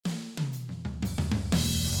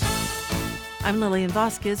I'm Lillian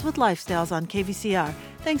Vasquez with Lifestyles on KVCR.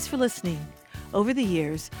 Thanks for listening. Over the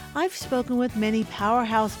years, I've spoken with many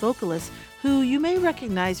powerhouse vocalists who you may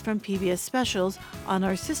recognize from PBS specials on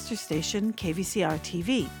our sister station, KVCR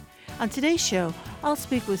TV. On today's show, I'll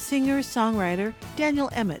speak with singer-songwriter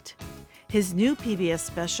Daniel Emmet. His new PBS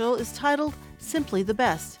special is titled Simply the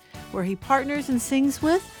Best, where he partners and sings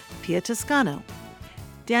with Pia Toscano.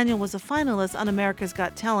 Daniel was a finalist on America's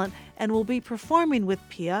Got Talent and will be performing with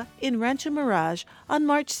Pia in Rancho Mirage on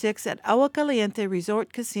March 6 at Agua Caliente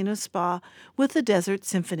Resort Casino Spa with the Desert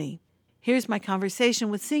Symphony. Here's my conversation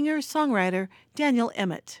with singer-songwriter Daniel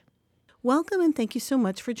Emmet. Welcome and thank you so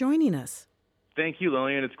much for joining us. Thank you,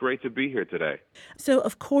 Lillian. It's great to be here today. So,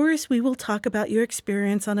 of course, we will talk about your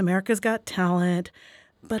experience on America's Got Talent.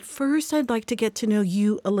 But first, I'd like to get to know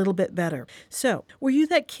you a little bit better. So, were you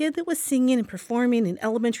that kid that was singing and performing in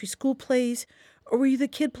elementary school plays? Or were you the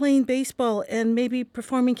kid playing baseball and maybe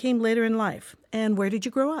performing came later in life? And where did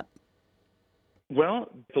you grow up? Well,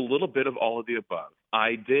 it's a little bit of all of the above.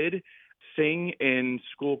 I did sing in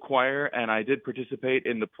school choir and I did participate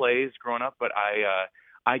in the plays growing up, but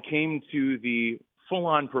I came to the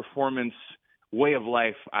full-on performance way of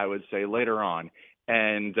life, I would say, later on.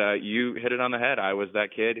 And you hit it on the head. I was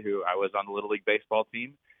that kid who I was on the Little League baseball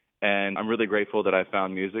team. And I'm really grateful that I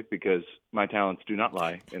found music because my talents do not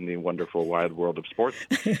lie in the wonderful wide world of sports.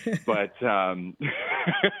 But I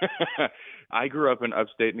grew up in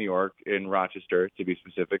upstate New York, in Rochester, to be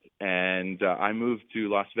specific. And I moved to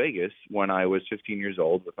Las Vegas when I was 15 years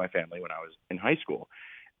old with my family when I was in high school.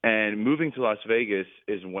 And moving to Las Vegas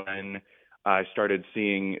is when I started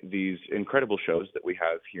seeing these incredible shows that we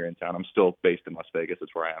have here in town. I'm still based in Las Vegas.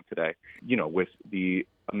 That's where I am today. You know, with the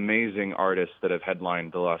amazing artists that have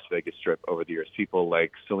headlined the Las Vegas Strip over the years, people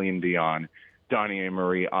like Celine Dion, Donnie and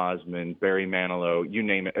Marie Osmond, Barry Manilow, you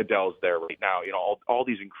name it. Adele's there right now. You know, all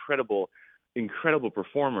these incredible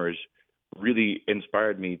performers really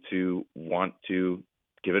inspired me to want to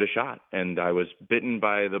give it a shot. And I was bitten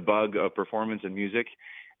by the bug of performance and music.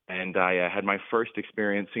 And I had my first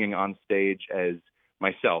experience singing on stage as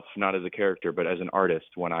myself, not as a character, but as an artist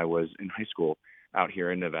when I was in high school out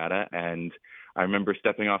here in Nevada. And I remember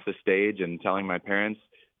stepping off the stage and telling my parents,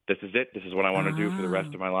 this is it. This is what I want to do for the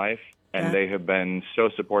rest of my life. And they have been so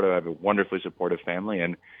supportive. I have a wonderfully supportive family.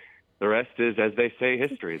 And the rest is, as they say,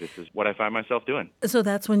 history. This is what I find myself doing. So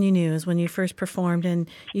that's when you knew, is when you first performed and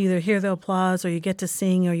you either hear the applause or you get to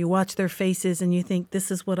sing or you watch their faces and you think,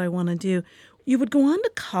 this is what I want to do. You would go on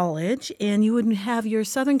to college and you would have your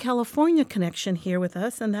Southern California connection here with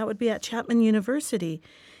us, and that would be at Chapman University.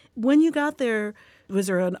 When you got there, was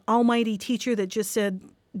there an almighty teacher that just said,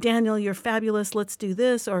 Daniel, you're fabulous, let's do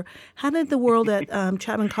this? Or how did the world at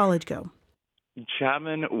Chapman College go?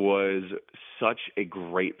 Chapman was such a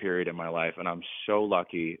great period in my life, and I'm so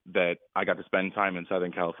lucky that I got to spend time in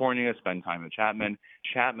Southern California, spend time at Chapman.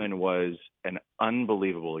 Chapman was an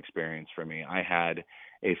unbelievable experience for me. I had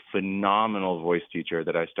a phenomenal voice teacher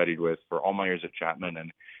that I studied with for all my years at Chapman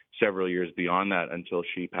and several years beyond that until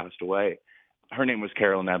she passed away. Her name was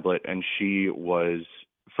Carol Neblett, and she was,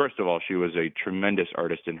 first of all, she was a tremendous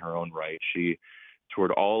artist in her own right. She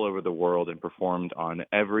toured all over the world and performed on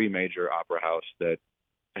every major opera house that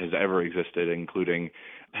has ever existed, including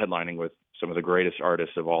headlining with some of the greatest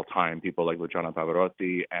artists of all time, people like Luciano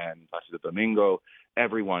Pavarotti and Placido Domingo,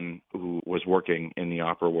 everyone who was working in the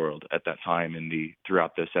opera world at that time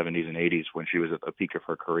throughout the 70s and 80s when she was at the peak of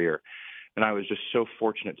her career. And I was just so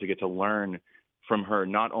fortunate to get to learn from her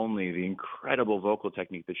not only the incredible vocal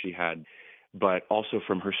technique that she had, but also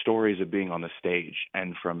from her stories of being on the stage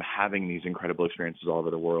and from having these incredible experiences all over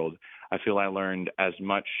the world. I feel I learned as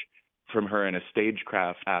much from her in a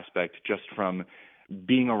stagecraft aspect just from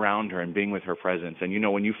being around her and being with her presence. And, you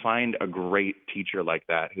know, when you find a great teacher like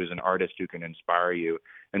that, who's an artist who can inspire you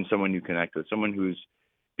and someone you connect with, someone who's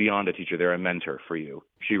beyond a teacher, they're a mentor for you.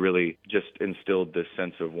 She really just instilled this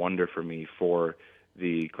sense of wonder for me for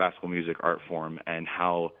the classical music art form and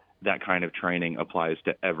how that kind of training applies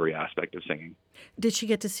to every aspect of singing. Did she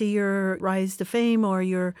get to see your rise to fame or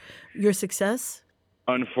your success?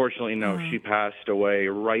 Unfortunately, no. She passed away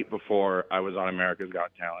right before I was on America's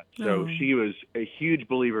Got Talent. So she was a huge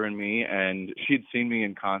believer in me, and she'd seen me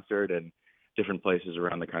in concert in different places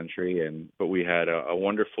around the country. But we had a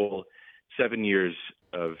wonderful 7 years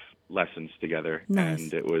of lessons together,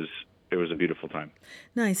 and it was a beautiful time.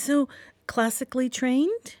 Nice. So classically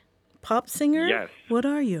trained, pop singer? Yes. What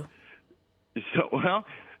are you? So, well,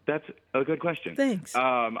 that's a good question. Thanks.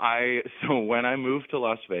 So when I moved to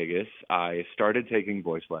Las Vegas, I started taking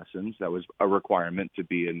voice lessons. That was a requirement to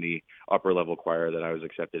be in the upper level choir that I was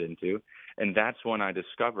accepted into. And that's when I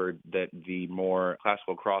discovered that the more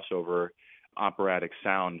classical crossover operatic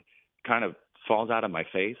sound kind of falls out of my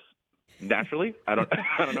face naturally. I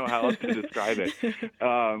don't know how else to describe it.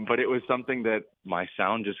 But it was something that my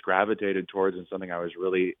sound just gravitated towards and something I was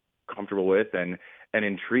really comfortable with and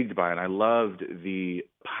intrigued by. And I loved the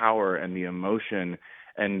power and the emotion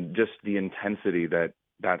and just the intensity that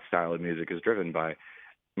style of music is driven by.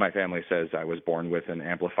 My family says I was born with an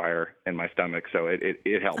amplifier in my stomach, so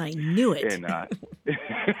it helped. I knew it.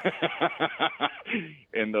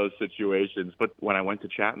 In those situations. But when I went to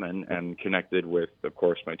Chapman and connected with, of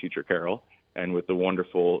course, my teacher, Carol, and with the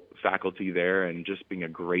wonderful faculty there and just being a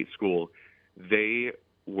great school, they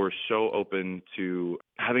were so open to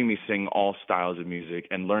having me sing all styles of music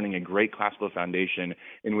and learning a great classical foundation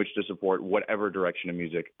in which to support whatever direction of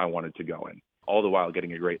music I wanted to go in, all the while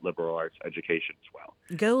getting a great liberal arts education as well.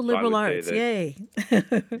 Go liberal arts, yay.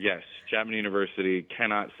 Yes, Chapman University,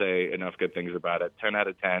 cannot say enough good things about it. 10 out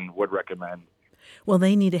of 10, would recommend. Well,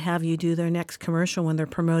 they need to have you do their next commercial when they're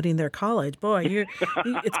promoting their college. Boy,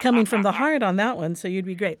 it's coming from the heart on that one, so you'd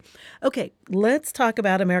be great. Okay, let's talk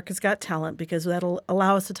about America's Got Talent, because that'll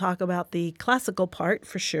allow us to talk about the classical part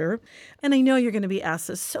for sure. And I know you're going to be asked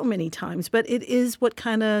this so many times, but it is what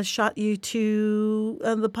kind of shot you to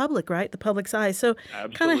the public, right? The public's eye. So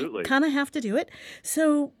kind of have to do it.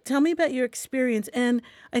 So tell me about your experience. And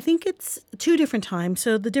I think it's 2 different times,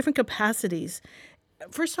 so the different capacities.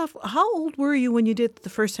 First off, how old were you when you did it the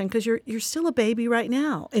first time? Because you're still a baby right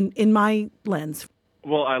now, in my lens.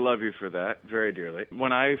 Well, I love you for that very dearly.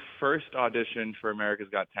 When I first auditioned for America's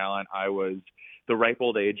Got Talent, I was the ripe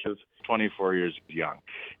old age of 24 years young.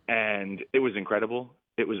 And it was incredible.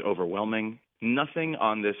 It was overwhelming. Nothing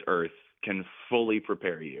on this earth can fully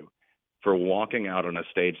prepare you for walking out on a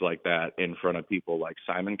stage like that in front of people like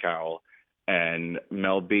Simon Cowell and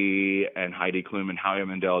Mel B and Heidi Klum and Howie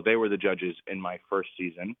Mandel. They were the judges in my first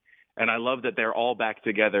season. And I love that they're all back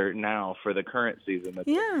together now for the current season. That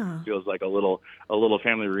feels like a little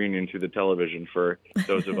family reunion through the television for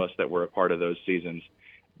those of us that were a part of those seasons.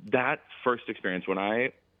 That first experience, when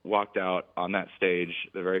I walked out on that stage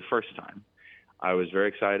the very first time, I was very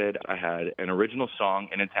excited. I had an original song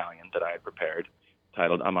in Italian that I had prepared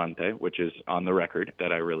titled Amante, which is on the record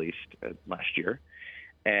that I released last year.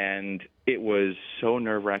 And it was so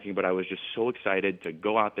nerve-wracking, but I was just so excited to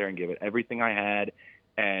go out there and give it everything I had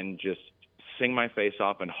and just sing my face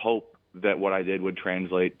off and hope that what I did would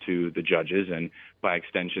translate to the judges and, by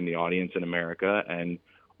extension, the audience in America. And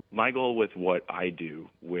my goal with what I do,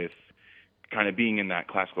 with kind of being in that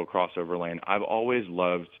classical crossover lane, I've always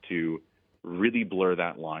loved to really blur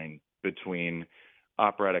that line between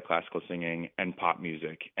operatic classical singing and pop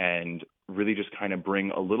music and really just kind of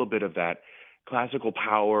bring a little bit of that classical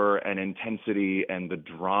power and intensity and the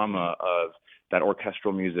drama of that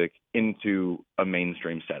orchestral music into a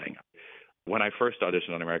mainstream setting. When I first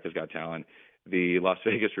auditioned on America's Got Talent, the Las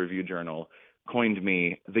Vegas Review-Journal coined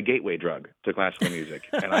me the gateway drug to classical music,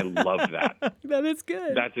 and I love that. That is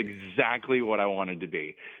good. That's exactly what I wanted to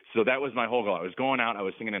be. So that was my whole goal. I was going out, I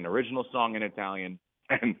was singing an original song in Italian,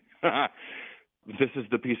 and this is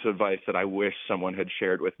the piece of advice that I wish someone had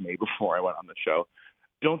shared with me before I went on the show.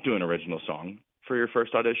 Don't do an original song for your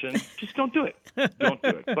first audition. Just don't do it. Don't do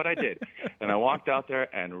it. But I did. And I walked out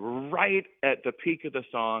there, and right at the peak of the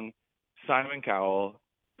song, Simon Cowell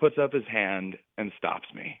puts up his hand and stops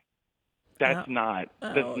me. That's not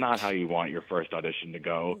how you want your first audition to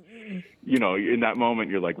go. You know, in that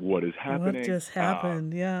moment, you're like, what is happening? What just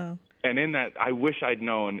happened? Yeah. And in that, I wish I'd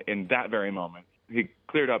known in that very moment. He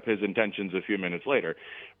cleared up his intentions a few minutes later.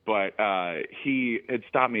 But he had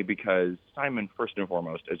stopped me because Simon, first and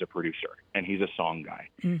foremost, is a producer, and he's a song guy.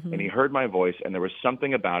 Mm-hmm. And he heard my voice, and there was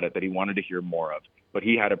something about it that he wanted to hear more of. But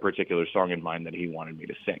he had a particular song in mind that he wanted me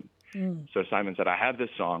to sing. Mm. So Simon said, I have this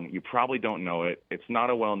song. You probably don't know it. It's not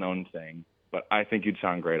a well-known thing, but I think you'd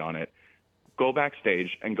sound great on it. Go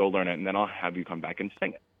backstage and go learn it, and then I'll have you come back and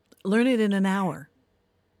sing it. Learn it in an hour.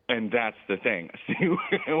 And that's the thing. See,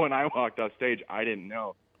 when I walked off stage, I didn't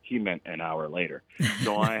know he meant an hour later.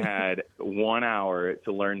 So I had 1 hour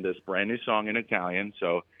to learn this brand new song in Italian.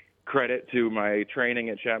 So credit to my training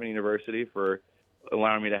at Chapman University for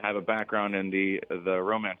allowing me to have a background in the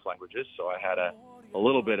Romance languages. So I had a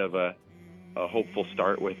little bit of a hopeful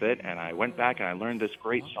start with it. And I went back and I learned this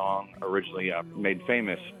great song originally made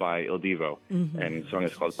famous by Il Divo. Mm-hmm. And the song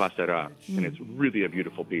is called Passerà. Mm-hmm. And it's really a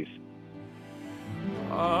beautiful piece.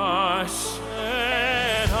 Passerà,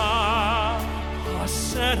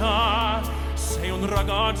 sei un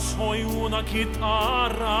ragazzo e una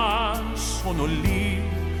chitarra, sono lì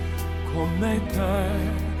come te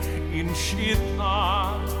in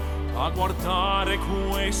città a guardare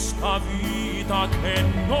questa vita che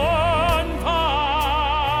non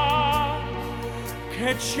va.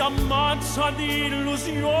 che ci ammazza di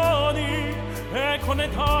illusioni e con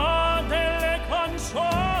età delle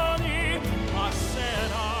canzoni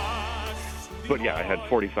passerà. But yeah, I had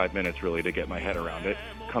 45 minutes really to get my head around it,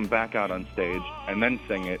 come back out on stage, and then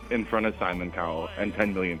sing it in front of Simon Cowell and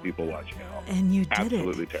 10 million people watching it all. And you did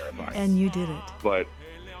Absolutely it. terrifying. And you did it. But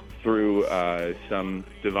through some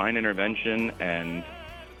divine intervention and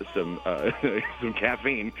some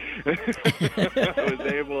caffeine, I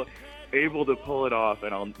was able to pull it off.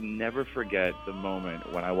 And I'll never forget the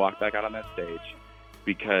moment when I walked back out on that stage,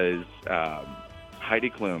 because Heidi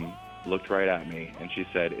Klum looked right at me and she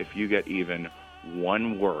said, if you get even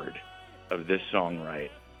one word of this song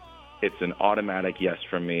right, it's an automatic yes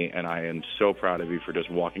from me, and I am so proud of you for just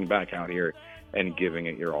walking back out here and giving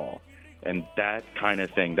it your all. And that kind of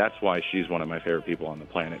thing, that's why she's one of my favorite people on the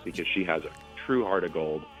planet, because she has a true heart of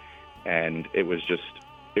gold. And it was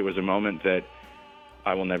a moment that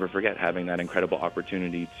I will never forget, having that incredible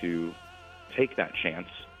opportunity to take that chance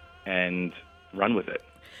and run with it.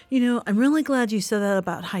 You know, I'm really glad you said that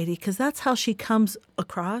about Heidi, because that's how she comes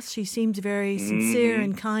across. She seems very sincere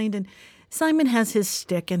and kind. And Simon has his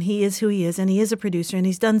shtick, and he is who he is, and he is a producer, and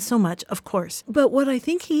he's done so much, of course. But what I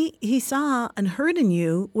think he saw and heard in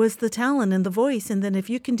you was the talent and the voice. And then if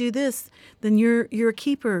you can do this, then you're a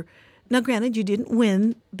keeper. Now, granted, you didn't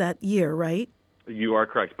win that year, right? You are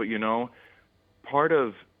correct. But, you know, part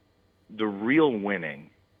of the real winning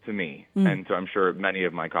to me, and to I'm sure many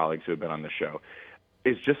of my colleagues who have been on the show,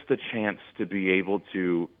 is just the chance to be able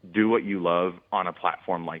to do what you love on a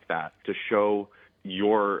platform like that, to show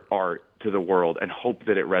your art to the world and hope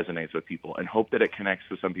that it resonates with people and hope that it connects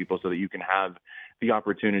with some people so that you can have the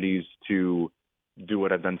opportunities to do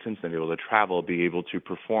what I've done since then, be able to travel, be able to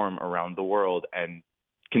perform around the world and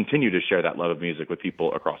continue to share that love of music with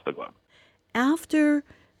people across the globe. After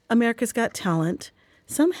America's Got Talent,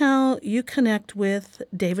 somehow you connect with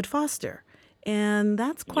David Foster. And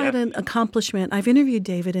that's quite an accomplishment. I've interviewed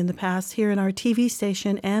David in the past here in our TV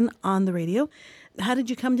station and on the radio. How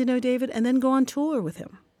did you come to know David and then go on tour with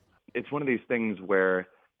him? It's one of these things where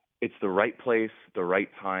it's the right place, the right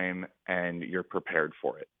time, and you're prepared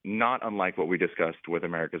for it. Not unlike what we discussed with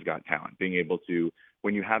America's Got Talent, being able to,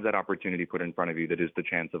 when you have that opportunity put in front of you that is the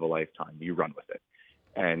chance of a lifetime, you run with it.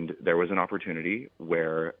 And there was an opportunity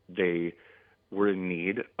where they were in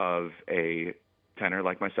need of a tenor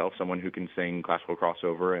like myself, someone who can sing classical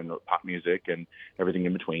crossover and pop music and everything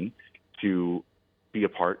in between, to be a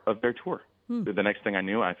part of their tour. The next thing I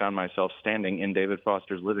knew, I found myself standing in David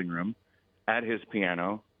Foster's living room at his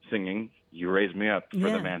piano singing You Raise Me Up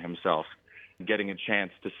for the man himself, getting a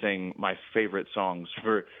chance to sing my favorite songs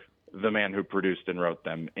for the man who produced and wrote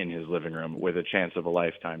them in his living room, with a chance of a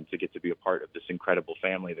lifetime to get to be a part of this incredible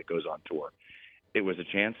family that goes on tour. It was a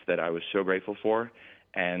chance that I was so grateful for.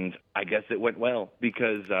 And I guess it went well,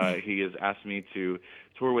 because he has asked me to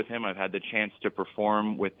tour with him. I've had the chance to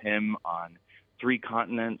perform with him on 3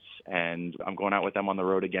 continents, and I'm going out with them on the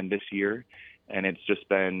road again this year. And it's just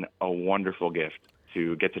been a wonderful gift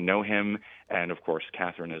to get to know him, and of course,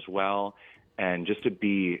 Catherine as well. And just to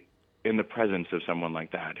be in the presence of someone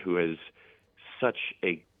like that, who is such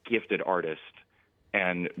a gifted artist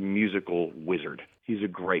and musical wizard. He's a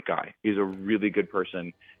great guy. He's a really good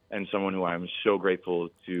person, and someone who I'm so grateful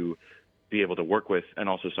to be able to work with, and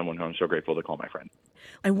also someone who I'm so grateful to call my friend.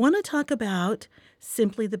 I want to talk about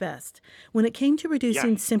Simply the Best. When it came to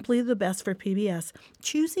producing Simply the Best for PBS,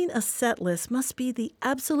 choosing a set list must be the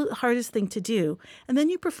absolute hardest thing to do. And then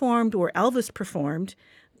you performed, or Elvis performed.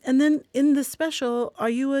 And then in the special, are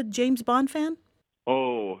you a James Bond fan?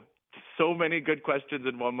 Oh, so many good questions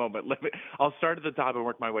in one moment. I'll start at the top and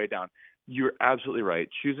work my way down. You're absolutely right.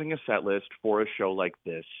 Choosing a set list for a show like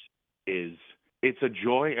this it's a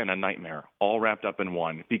joy and a nightmare all wrapped up in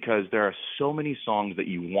one, because there are so many songs that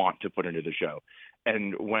you want to put into the show.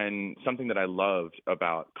 And when something that I loved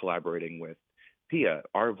about collaborating with Pia,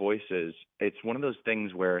 our voices, it's one of those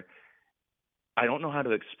things where I don't know how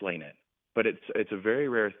to explain it, but it's a very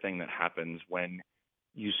rare thing that happens when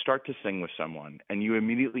you start to sing with someone and you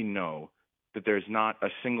immediately know that there's not a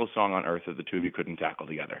single song on earth that the two of you couldn't tackle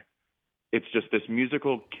together. It's just this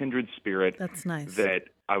musical kindred spirit. That's nice. That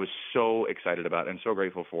I was so excited about and so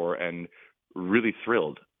grateful for, and really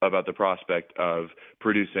thrilled about the prospect of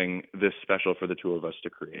producing this special for the two of us to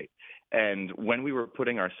create. And when we were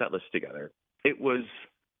putting our set list together, it was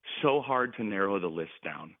so hard to narrow the list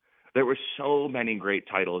down. There were so many great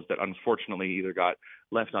titles that unfortunately either got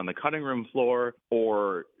left on the cutting room floor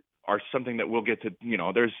or are something that we'll get to,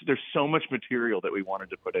 there's so much material that we wanted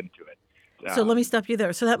to put into it. So let me stop you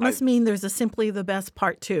there. So that must mean there's a Simply the Best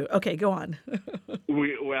part 2. Okay, go on.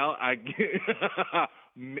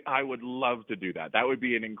 I would love to do that. That would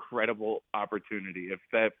be an incredible opportunity. If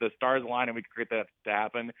the stars align and we could get that to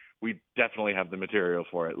happen, we definitely have the material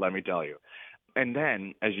for it, let me tell you. And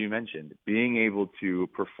then, as you mentioned, being able to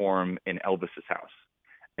perform in Elvis's house,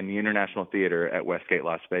 in the International Theater at Westgate,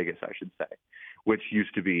 Las Vegas, I should say, which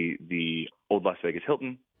used to be the old Las Vegas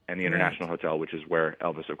Hilton and the International Hotel, which is where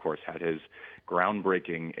Elvis, of course, had his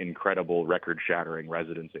groundbreaking, incredible, record-shattering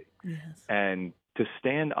residency. Yes. And to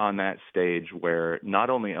stand on that stage where not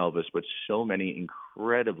only Elvis, but so many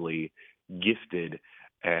incredibly gifted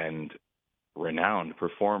and renowned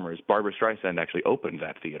performers. Barbra Streisand actually opened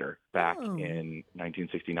that theater back in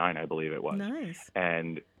 1969, I believe it was. Nice.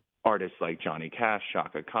 And artists like Johnny Cash,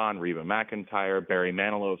 Chaka Khan, Reba McEntire, Barry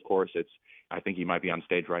Manilow, of course. I think he might be on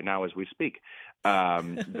stage right now as we speak.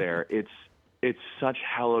 It's such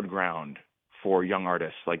hallowed ground for young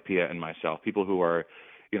artists like Pia and myself, people who are,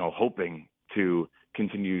 hoping to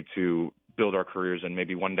continue to build our careers and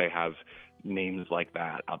maybe one day have names like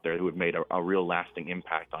that out there who have made a real lasting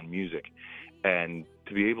impact on music. And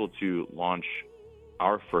to be able to launch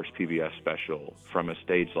our first PBS special from a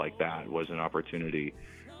stage like that was an opportunity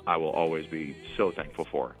I will always be so thankful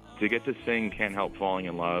for. To get to sing Can't Help Falling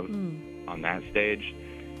in Love on that stage,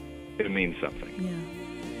 it means something.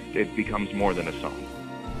 Yeah. It becomes more than a song.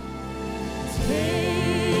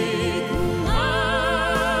 Take my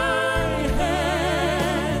hand,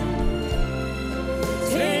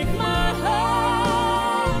 take my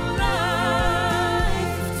whole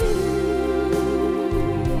life too,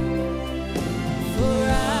 for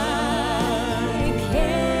I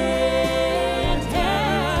can't help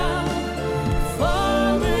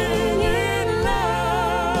falling in love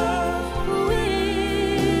with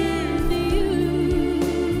you,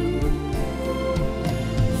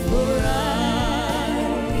 for I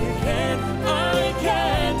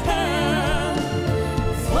can't help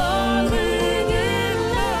falling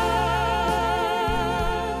in love.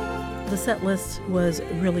 The set list was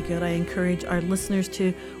really good. I encourage our listeners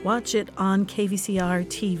to watch it on KVCR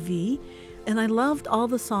TV. And I loved all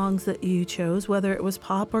the songs that you chose, whether it was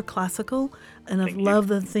pop or classical. And I've loved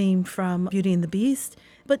the theme from Beauty and the Beast.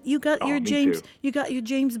 But you got your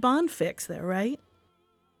James Bond fix there, right?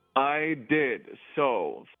 I did.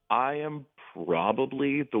 So I am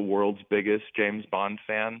probably the world's biggest James Bond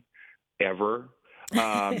fan ever.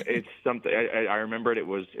 It's something I remembered.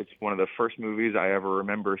 It's one of the first movies I ever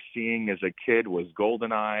remember seeing as a kid was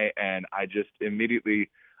GoldenEye, and I just immediately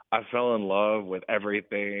I fell in love with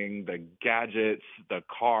everything, the gadgets, the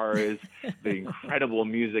cars, the incredible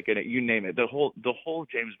music in it, you name it. The whole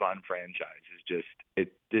James Bond franchise is just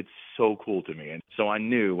it's so cool to me. And so I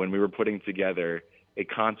knew when we were putting together a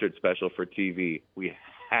concert special for TV, we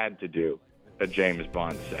had to do a James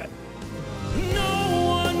Bond set.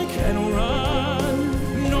 No one can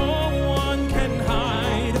run, no one can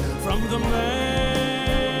hide from the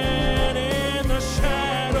man in the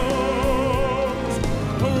shadows,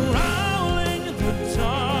 prowling the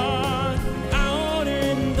dark, out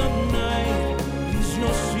in the night. He's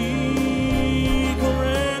your secret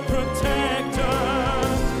protector,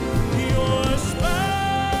 your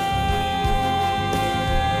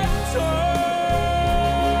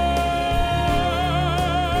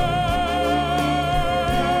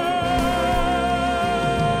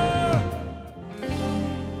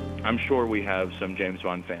I'm sure we have some James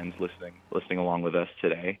Bond fans listening along with us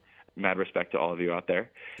today. Mad respect to all of you out there.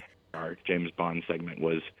 Our James Bond segment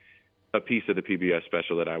was a piece of the PBS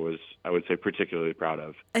special that I would say particularly proud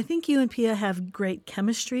of. I think you and Pia have great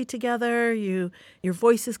chemistry together. Your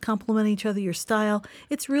voices complement each other, your style.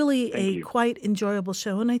 It's really quite enjoyable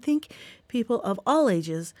show, and I think people of all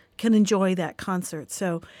ages can enjoy that concert.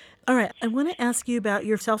 So, all right, I want to ask you about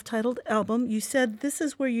your self-titled album. You said this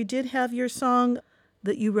is where you did have your song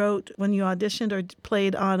that you wrote when you auditioned or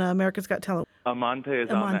played on America's Got Talent. Amante is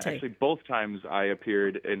on that. Actually, both times I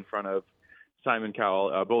appeared in front of Simon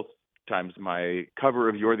Cowell, both times my cover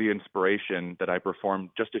of You're the Inspiration that I performed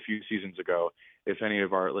just a few seasons ago. If any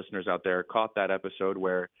of our listeners out there caught that episode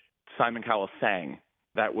where Simon Cowell sang,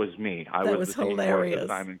 that was me. I was the singing voice of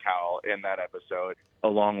Simon Cowell in that episode,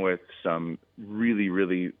 along with some really,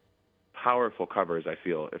 really powerful covers, I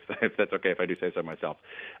feel, if that's okay if I do say so myself.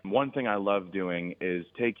 One thing I love doing is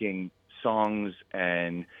taking songs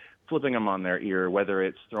and flipping them on their ear, whether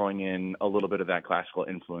it's throwing in a little bit of that classical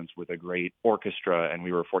influence with a great orchestra, and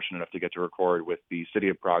we were fortunate enough to get to record with the City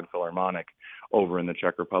of Prague Philharmonic over in the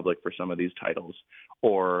Czech Republic for some of these titles,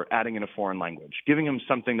 or adding in a foreign language, giving them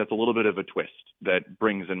something that's a little bit of a twist that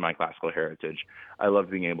brings in my classical heritage. I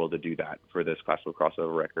love being able to do that for this classical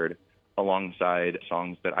crossover record alongside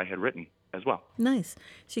songs that I had written as well. Nice.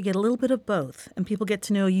 So you get a little bit of both, and people get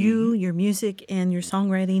to know you, your music, and your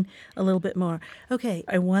songwriting a little bit more. Okay,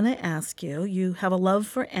 I want to ask you, you have a love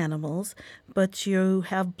for animals, but you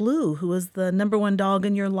have Blue, who is the number one dog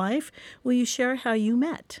in your life. Will you share how you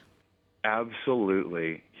met?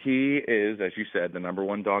 Absolutely. He is, as you said, the number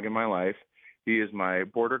one dog in my life. He is my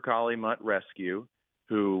border collie mutt rescue,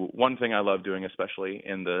 who one thing I love doing, especially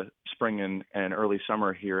in the spring and early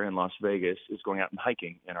summer here in Las Vegas, is going out and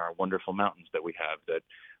hiking in our wonderful mountains that we have that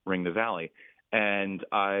ring the valley. And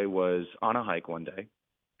I was on a hike one day,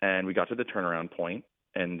 and we got to the turnaround point,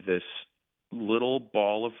 and this little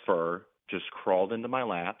ball of fur just crawled into my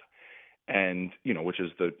lap. And, which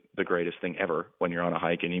is the greatest thing ever when you're on a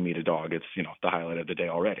hike and you meet a dog. It's, the highlight of the day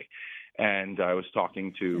already. And I was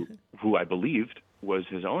talking to who I believed was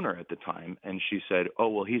his owner at the time. And she said, oh,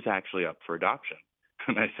 well, he's actually up for adoption.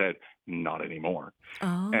 And I said, not anymore.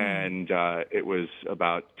 Oh. And it was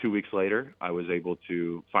about 2 weeks later, I was able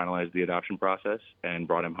to finalize the adoption process and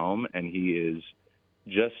brought him home. And he is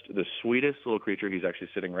just the sweetest little creature. He's actually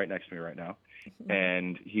sitting right next to me right now.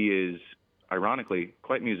 And he is, ironically,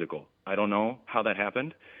 quite musical. I don't know how that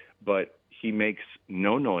happened, but he makes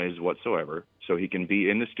no noise whatsoever. So he can be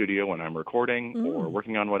in the studio when I'm recording or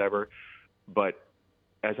working on whatever. But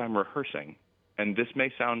as I'm rehearsing, and this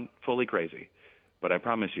may sound fully crazy, but I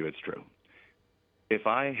promise you it's true. If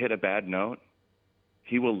I hit a bad note,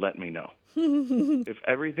 he will let me know. If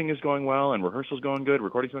everything is going well and rehearsal's going good,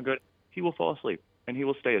 recording's going good, he will fall asleep, and he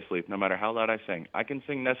will stay asleep no matter how loud I sing. I can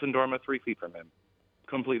sing Nessun Dorma 3 feet from him,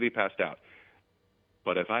 completely passed out.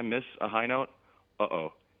 But if I miss a high note,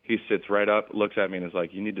 he sits right up, looks at me, and is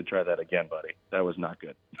like, you need to try that again, buddy. That was not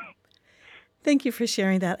good. Thank you for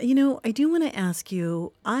sharing that. I do want to ask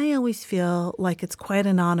you, I always feel like it's quite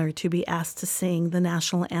an honor to be asked to sing the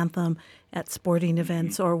national anthem at sporting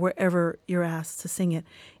events or wherever you're asked to sing it.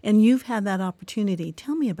 And you've had that opportunity.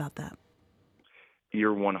 Tell me about that.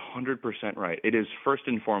 You're 100% right. It is first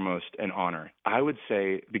and foremost an honor. I would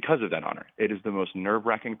say because of that honor, it is the most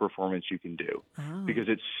nerve-wracking performance you can do because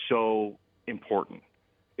it's so important.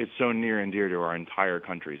 It's so near and dear to our entire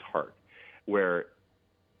country's heart, where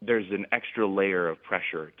there's an extra layer of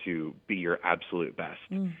pressure to be your absolute best.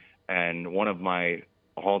 And one of my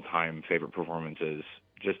all-time favorite performances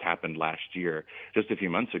just happened last year. Just a few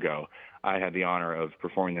months ago, I had the honor of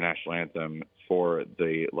performing the national anthem for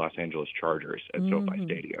the Los Angeles Chargers at SoFi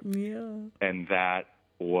Stadium. Yeah. And that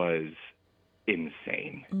was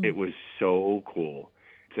insane. It was so cool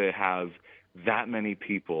to have that many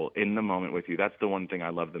people in the moment with you. That's the one thing I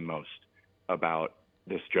love the most about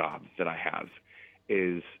this job that I have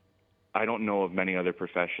is I don't know of many other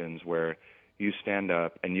professions where you stand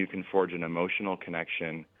up and you can forge an emotional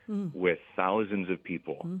connection with thousands of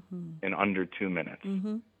people in under 2 minutes.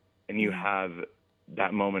 And you have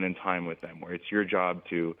that moment in time with them where it's your job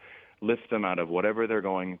to lift them out of whatever they're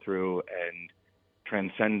going through and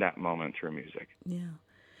transcend that moment through music. Yeah.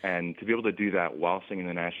 And to be able to do that while singing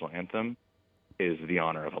the national anthem is the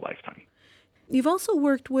honor of a lifetime. You've also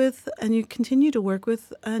worked with, and you continue to work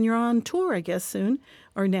with, and you're on tour, I guess, soon,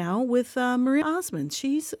 or now, with Marie Osmond.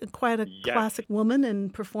 She's quite a classic woman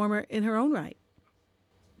and performer in her own right.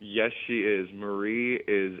 Yes, she is. Marie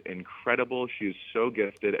is incredible. She's so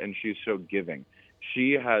gifted, and she's so giving.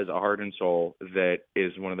 She has a heart and soul that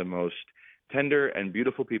is one of the most tender and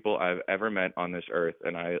beautiful people I've ever met on this earth,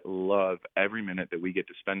 and I love every minute that we get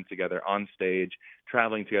to spend together on stage,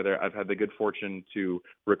 traveling together. I've had the good fortune to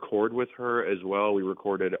record with her as well. We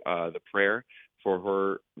recorded the prayer for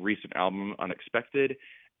her recent album, Unexpected,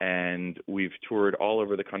 and we've toured all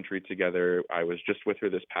over the country together. I was just with her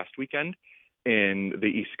this past weekend in the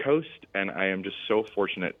East Coast, and I am just so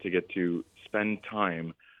fortunate to get to spend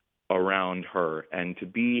time around her and to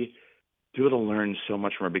be able to learn so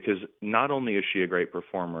much from her, because not only is she a great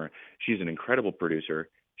performer, she's an incredible producer,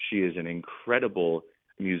 she is an incredible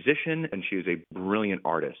musician, and she is a brilliant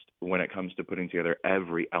artist when it comes to putting together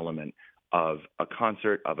every element of a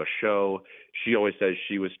concert, of a show. She always says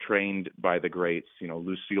she was trained by the greats.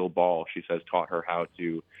 Lucille Ball, she says, taught her how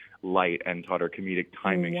to light and taught her comedic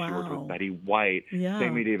timing. Wow. She worked with Betty White,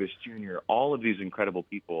 Sammy Davis Jr. All of these incredible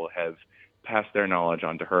people have passed their knowledge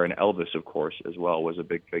on to her, and Elvis, of course, as well, was a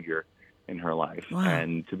big figure in her life. Wow.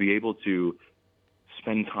 And to be able to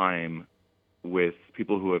spend time with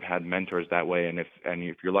people who have had mentors that way, and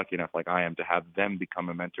if you're lucky enough, like I am, to have them become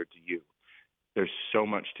a mentor to you, there's so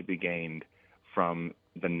much to be gained from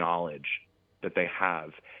the knowledge that they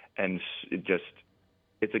have, and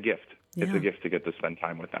it's a gift. Yeah. It's a gift to get to spend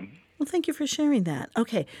time with them. Well, thank you for sharing that.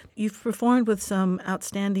 Okay, you've performed with some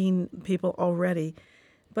outstanding people already,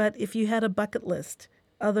 but if you had a bucket list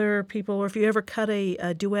other people, or if you ever cut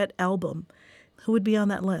a duet album, who would be on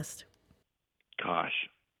that list? Gosh.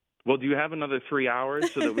 Well, do you have another 3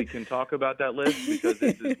 hours so that we can talk about that list? Because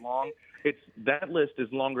it's long. That list is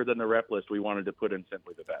longer than the rep list we wanted to put in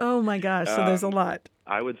Simply the Best. Oh my gosh, so there's a lot.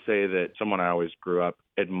 I would say that someone I always grew up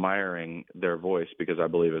admiring their voice, because I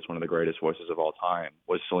believe it's one of the greatest voices of all time,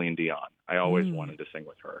 was Celine Dion. I always wanted to sing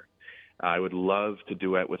with her. I would love to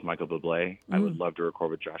duet with Michael Bublé. I would love to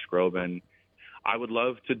record with Josh Groban. I would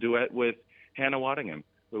love to duet with Hannah Waddingham,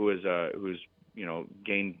 who's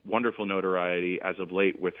gained wonderful notoriety as of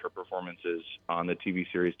late with her performances on the TV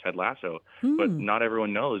series Ted Lasso. But not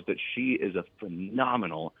everyone knows that she is a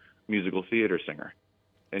phenomenal musical theater singer,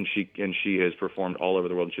 and she has performed all over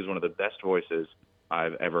the world. She's one of the best voices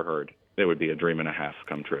I've ever heard. It would be a dream and a half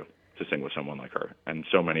come true to sing with someone like her, and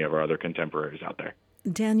so many of our other contemporaries out there.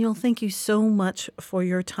 Daniel, thank you so much for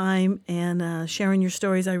your time and sharing your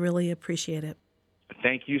stories. I really appreciate it.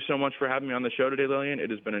 Thank you so much for having me on the show today, Lillian. It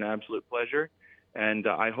has been an absolute pleasure, and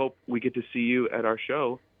I hope we get to see you at our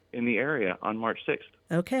show in the area on March 6th.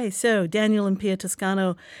 Okay, so Daniel and Pia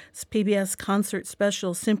Toscano's PBS concert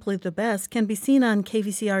special, Simply the Best, can be seen on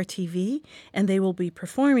KVCR TV, and they will be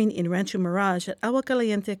performing in Rancho Mirage at Agua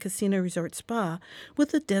Caliente Casino Resort Spa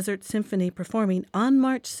with the Desert Symphony performing on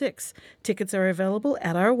March 6th. Tickets are available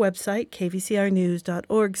at our website,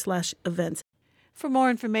 kvcrnews.org/events. For more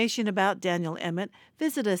information about Daniel Emmet,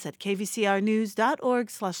 visit us at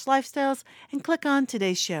kvcrnews.org/lifestyles and click on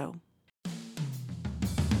today's show.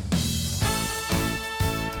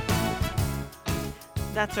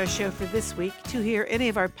 That's our show for this week. To hear any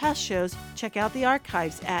of our past shows, check out the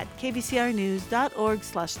archives at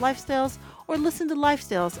kvcrnews.org/lifestyles or listen to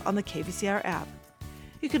Lifestyles on the KVCR app.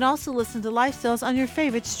 You can also listen to Lifestyles on your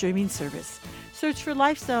favorite streaming service. Search for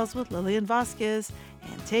Lifestyles with Lillian Vasquez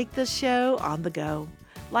and take the show on the go.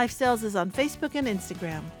 Lifestyles is on Facebook and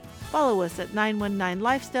Instagram. Follow us at 919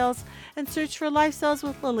 Lifestyles and search for Lifestyles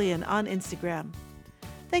with Lillian on Instagram.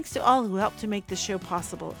 Thanks to all who helped to make the show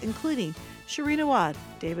possible, including Sharina Wad,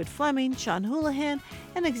 David Fleming, Sean Houlihan,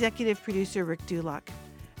 and executive producer Rick Dulock.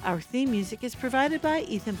 Our theme music is provided by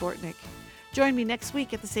Ethan Bortnick. Join me next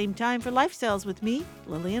week at the same time for Lifestyles with me,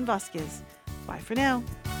 Lillian Vasquez. Bye for now.